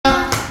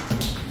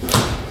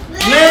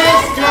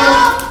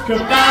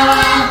Kapow!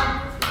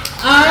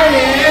 Hi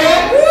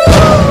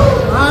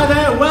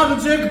there, welcome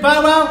to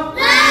Kapow!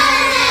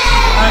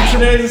 And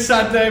today's a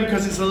sad day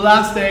because it's the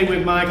last day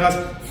with my class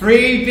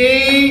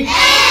 3B.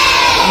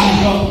 And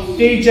we've got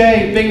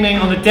DJ Bing Ming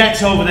on the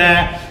decks over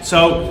there.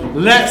 So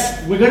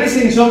we're going to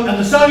sing some, and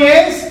the song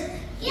is?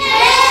 Give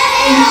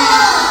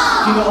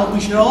it all. We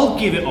should all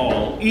give it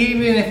all,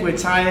 even if we're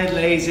tired,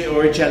 lazy,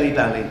 or a jelly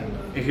belly.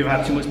 If you've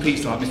had too much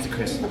pizza like Mr.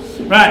 Chris.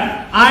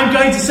 Right, I'm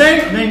going to sing,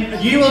 and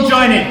then you will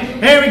join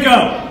in. Here we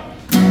go.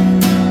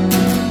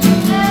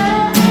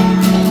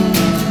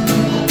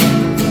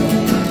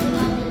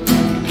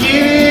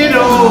 Give it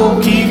all,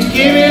 keep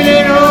giving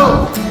it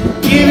all.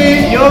 Give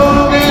it your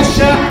best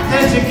shot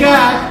that you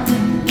got.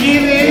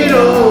 Give it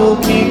all,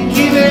 keep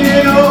giving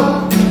it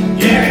all.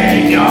 Give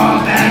it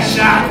your best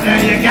shot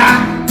that you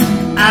got.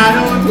 I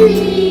don't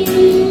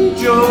need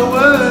your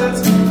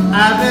words,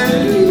 I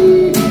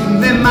believe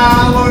in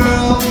my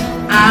world.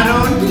 I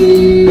don't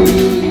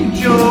need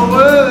your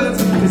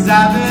words, cause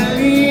I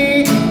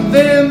believe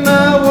in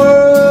my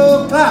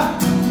world.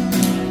 Pop.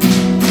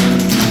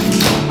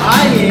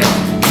 I hear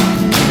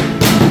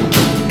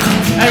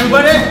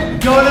everybody,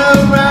 gonna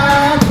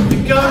rise,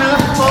 you're gonna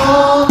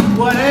fall.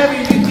 Whatever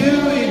you do,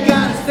 you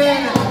gotta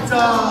stand up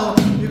tall.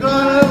 You're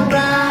gonna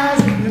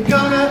rise, you're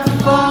gonna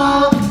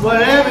fall.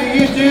 Whatever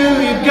you do,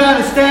 you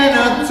gotta stand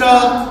up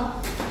tall.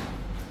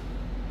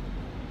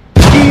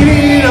 Give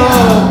it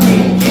all,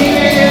 give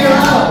it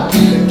all.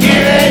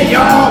 Give it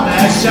your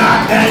best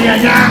shot that you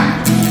got.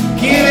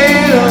 Give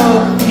it all,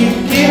 keep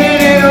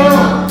giving it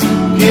all.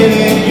 Give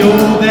it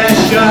your best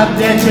shot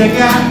that you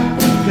got.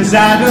 Cause I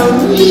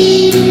don't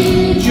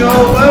need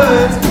your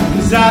words,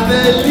 cause I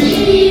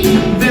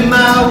believe in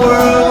my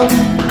world.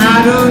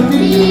 I don't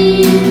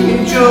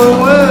need your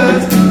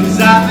words, cause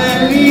I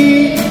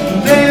believe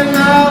in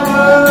my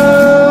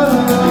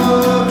world.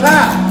 Ha!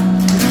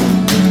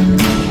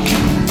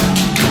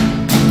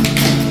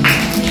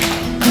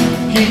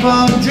 Keep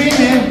on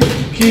dreaming,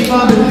 keep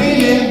on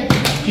believing,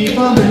 keep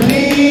on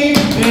believing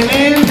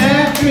in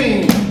that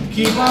dream.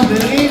 Keep on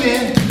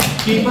believing,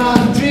 keep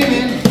on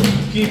dreaming,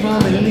 keep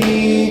on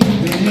believing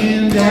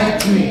in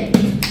that dream.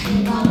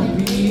 Keep on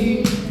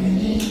believing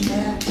in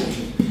that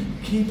dream.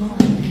 Keep on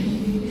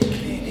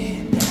believing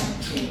in that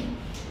dream.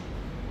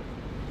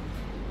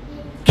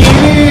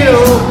 Give it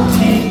all,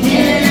 keep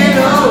giving it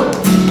all.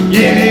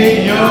 Give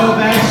it your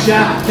best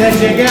shot that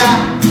you got.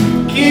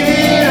 Give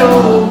it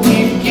all,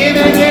 keep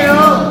giving it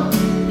all.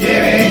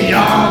 Give it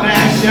your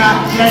best shot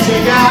that you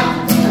got.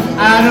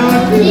 I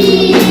don't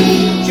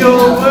need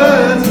your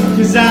words,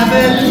 cause I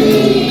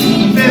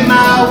believe in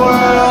my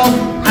world.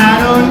 I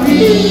don't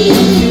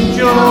need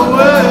your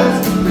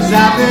words, cause I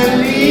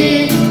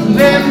believe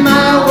in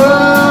my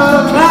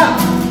world. Ah.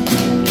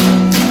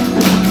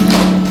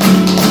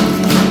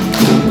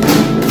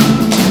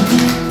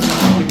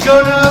 You're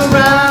gonna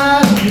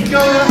rise, you're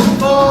gonna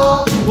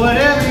fall.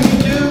 Whatever you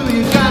do,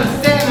 you gotta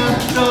stand up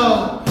tall.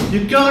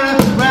 You're gonna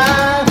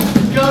rise,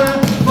 you're gonna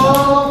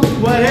fall.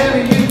 Whatever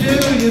you do,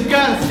 you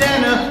gotta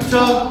stand up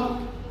tall.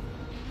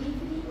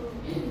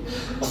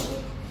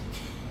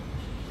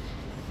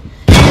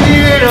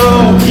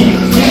 Keep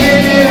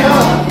giving it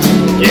all.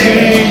 Give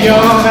it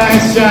your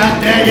best shot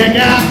that you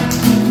got.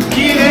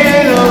 Give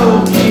it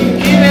all, keep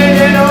giving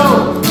it all.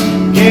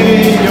 Give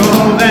it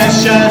your best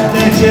shot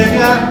that you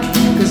got.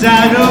 Cause I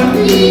don't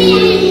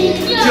need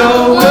your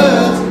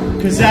words,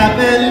 cause I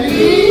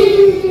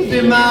believe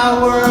in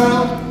my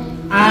world.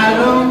 I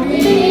don't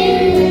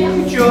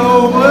need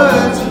your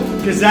words,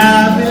 cause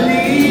I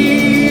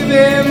believe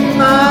in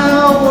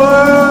my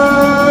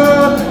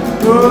world.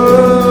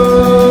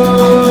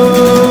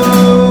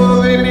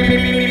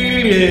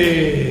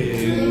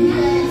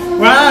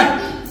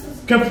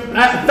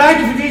 Right, thank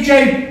you for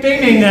DJ Bing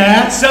Ming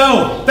there.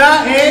 So,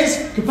 that is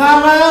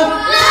Kapow.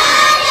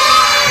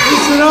 You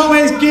should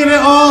always give it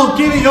all,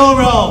 give it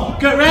your all.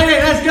 Get ready,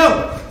 let's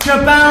go.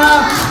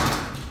 Kapow.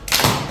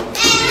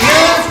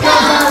 Let's go,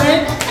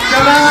 darling.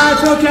 Kapow,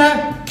 it's okay.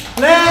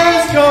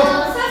 Let's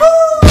go.